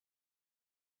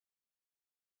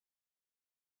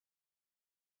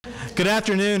Good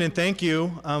afternoon, and thank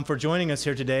you for joining us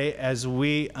here today as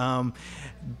we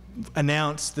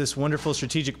announce this wonderful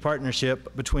strategic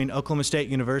partnership between Oklahoma State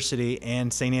University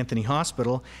and St. Anthony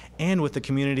Hospital and with the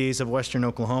communities of Western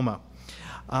Oklahoma.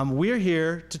 We're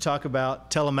here to talk about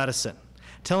telemedicine.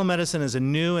 Telemedicine is a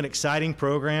new and exciting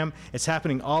program. It's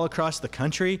happening all across the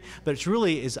country, but it's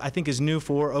really, I think, is new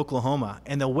for Oklahoma.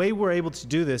 And the way we're able to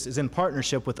do this is in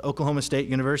partnership with Oklahoma State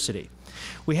University.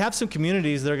 We have some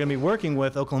communities that are going to be working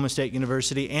with Oklahoma State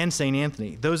University and St.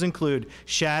 Anthony. Those include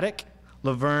Shattuck,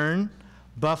 Laverne,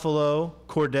 Buffalo,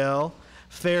 Cordell,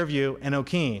 Fairview, and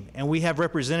O'Keene. And we have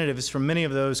representatives from many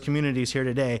of those communities here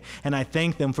today, and I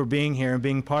thank them for being here and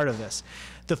being part of this.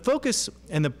 The focus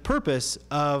and the purpose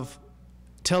of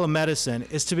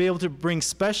telemedicine is to be able to bring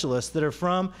specialists that are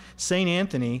from St.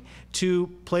 Anthony to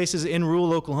places in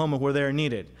rural Oklahoma where they're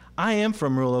needed. I am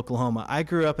from rural Oklahoma. I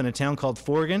grew up in a town called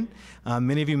Forgan.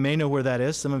 Many of you may know where that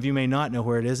is. Some of you may not know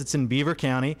where it is. It's in Beaver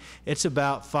County. It's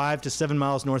about 5 to 7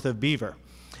 miles north of Beaver.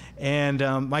 And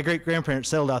my great-grandparents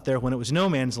settled out there when it was no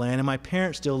man's land, and my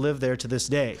parents still live there to this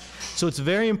day. So it's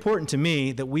very important to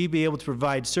me that we be able to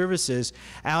provide services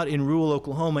out in rural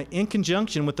Oklahoma in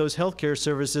conjunction with those healthcare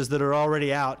services that are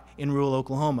already out in rural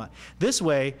Oklahoma. This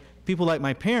way, people like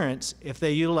my parents, if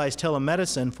they utilize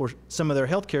telemedicine for some of their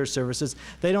healthcare services,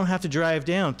 they don't have to drive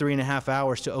down 3.5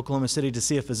 hours to Oklahoma City to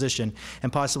see a physician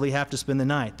and possibly have to spend the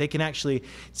night. They can actually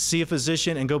see a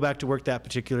physician and go back to work that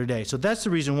particular day. So that's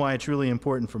the reason why it's really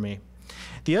important for me.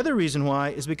 The other reason why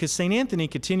is because St. Anthony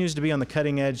continues to be on the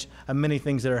cutting edge of many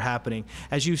things that are happening.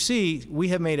 As you see, we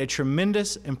have made a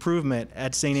tremendous improvement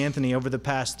at St. Anthony over the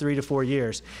past 3 to 4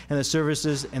 years in the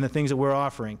services and the things that we're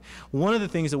offering. One of the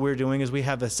things that we're doing is we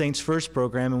have the Saints First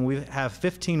program, and we have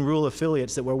 15 rural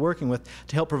affiliates that we're working with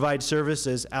to help provide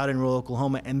services out in rural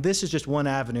Oklahoma, and this is just one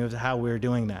avenue of how we're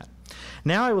doing that.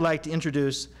 Now I would like to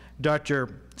introduce Dr.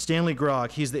 Stanley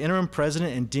Grogg. He's the interim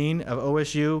president and dean of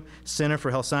OSU Center for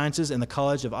Health Sciences and the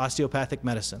College of Osteopathic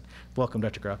Medicine. Welcome,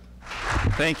 Dr. Grogg.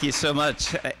 Thank you so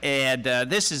much. And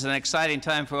this is an exciting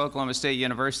time for Oklahoma State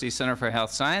University Center for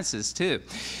Health Sciences, too.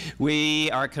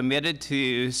 We are committed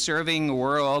to serving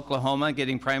rural Oklahoma,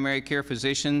 getting primary care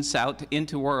physicians out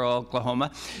into rural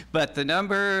Oklahoma. But the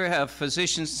number of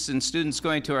physicians and students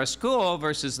going to our school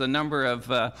versus the number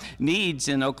of needs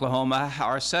in Oklahoma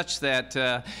are such that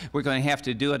we're going to have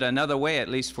to do it another way, at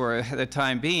least for the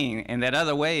time being. And that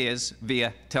other way is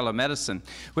via telemedicine.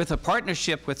 With a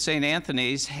partnership with St.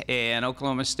 Anthony's and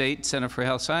Oklahoma State Center for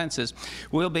Health Sciences,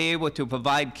 we'll be able to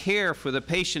provide care for the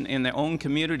patient in their own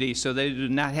community so they do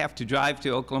not have to drive to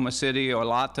Oklahoma City or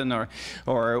Lawton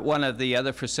or one of the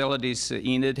other facilities,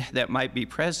 Enid, that might be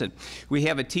present. We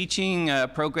have a teaching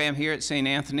program here at St.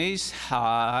 Anthony's.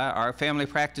 Our family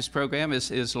practice program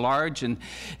is large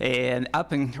and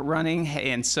up and running,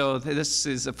 and so this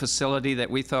is a facility that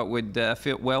we thought would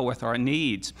fit well with our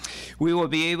needs. We will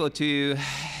be able to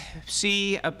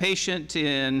see a patient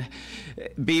in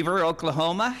Beaver,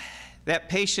 Oklahoma. That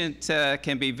patient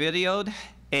can be videoed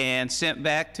and sent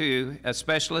back to a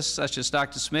specialist such as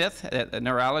Dr. Smith, a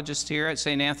neurologist here at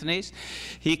St. Anthony's.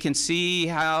 He can see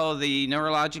how the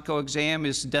neurological exam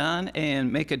is done and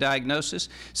make a diagnosis,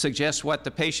 suggest what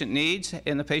the patient needs,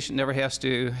 and the patient never has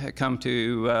to come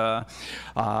to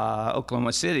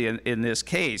Oklahoma City in this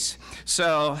case.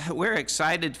 So we're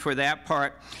excited for that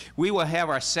part. We will have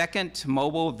our second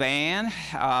mobile van,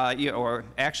 or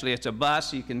actually it's a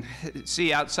bus. You can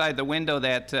see outside the window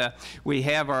that we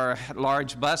have our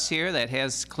large bus here that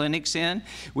has clinics in.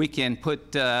 We can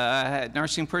put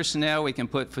nursing personnel, we can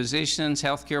put physicians,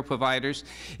 healthcare providers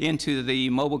into the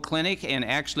mobile clinic and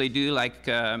actually do like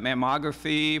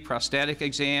mammography, prosthetic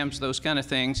exams, those kind of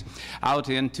things out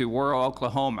into rural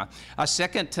Oklahoma. A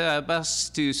second bus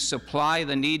to supply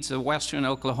the needs of Western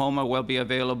Oklahoma will be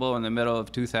available in the middle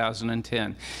of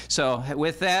 2010. So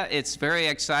with that, it's very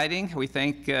exciting. We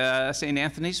thank St.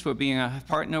 Anthony's for being a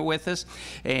partner with us,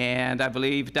 and I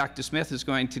believe Dr. Smith is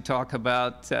going to talk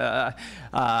about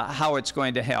how it's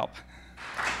going to help.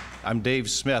 I'm Dave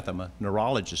Smith. I'm a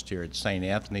neurologist here at St.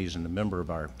 Anthony's and a member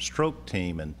of our stroke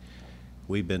team, and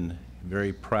we've been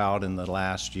very proud in the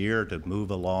last year to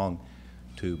move along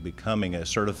to becoming a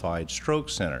certified stroke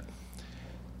center.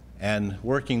 And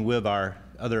working with our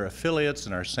other affiliates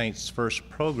in our Saints First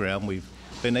program, we've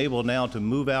been able now to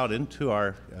move out into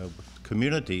our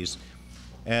communities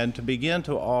and to begin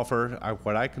to offer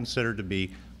what I consider to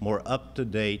be more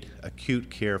up-to-date acute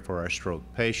care for our stroke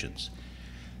patients.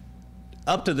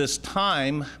 Up to this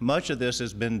time, much of this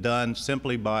has been done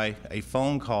simply by a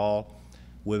phone call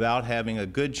without having a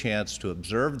good chance to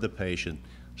observe the patient,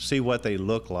 see what they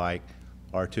look like,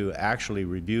 or to actually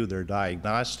review their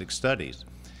diagnostic studies.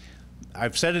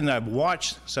 I've said it and I've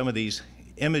watched some of these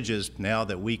images now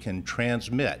that we can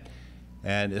transmit.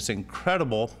 And it's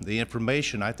incredible the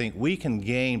information I think we can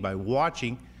gain by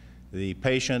watching the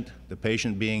patient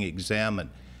being examined.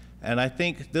 And I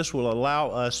think this will allow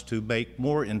us to make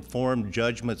more informed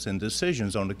judgments and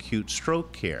decisions on acute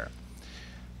stroke care.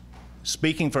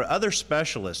 Speaking for other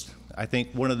specialists, I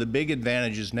think one of the big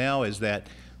advantages now is that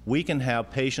we can have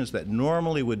patients that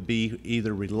normally would be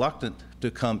either reluctant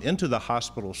to come into the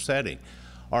hospital setting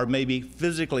or maybe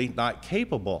physically not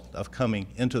capable of coming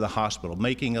into the hospital,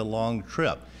 making a long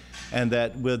trip. And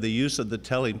that with the use of the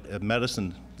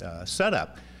telemedicine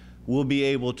setup, we'll be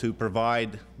able to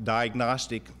provide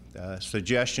diagnostic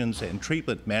suggestions and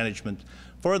treatment management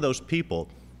for those people.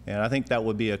 And I think that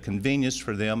would be a convenience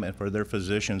for them and for their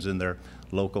physicians in their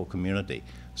local community.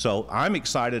 So I'm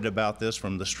excited about this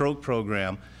from the stroke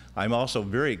program. I'm also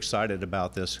very excited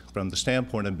about this from the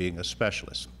standpoint of being a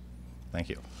specialist. Thank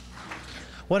you.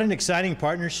 What an exciting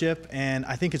partnership, and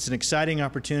I think it's an exciting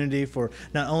opportunity for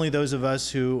not only those of us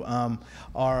who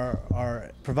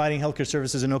are providing healthcare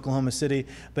services in Oklahoma City,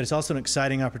 but it's also an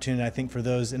exciting opportunity, I think, for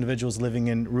those individuals living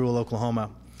in rural Oklahoma.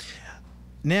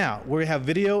 Now, we have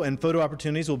video and photo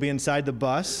opportunities. Will be inside the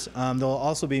bus. There'll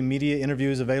also be media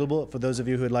interviews available for those of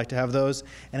you who would like to have those.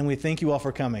 And we thank you all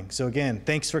for coming. So again,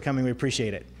 thanks for coming. We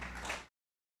appreciate it.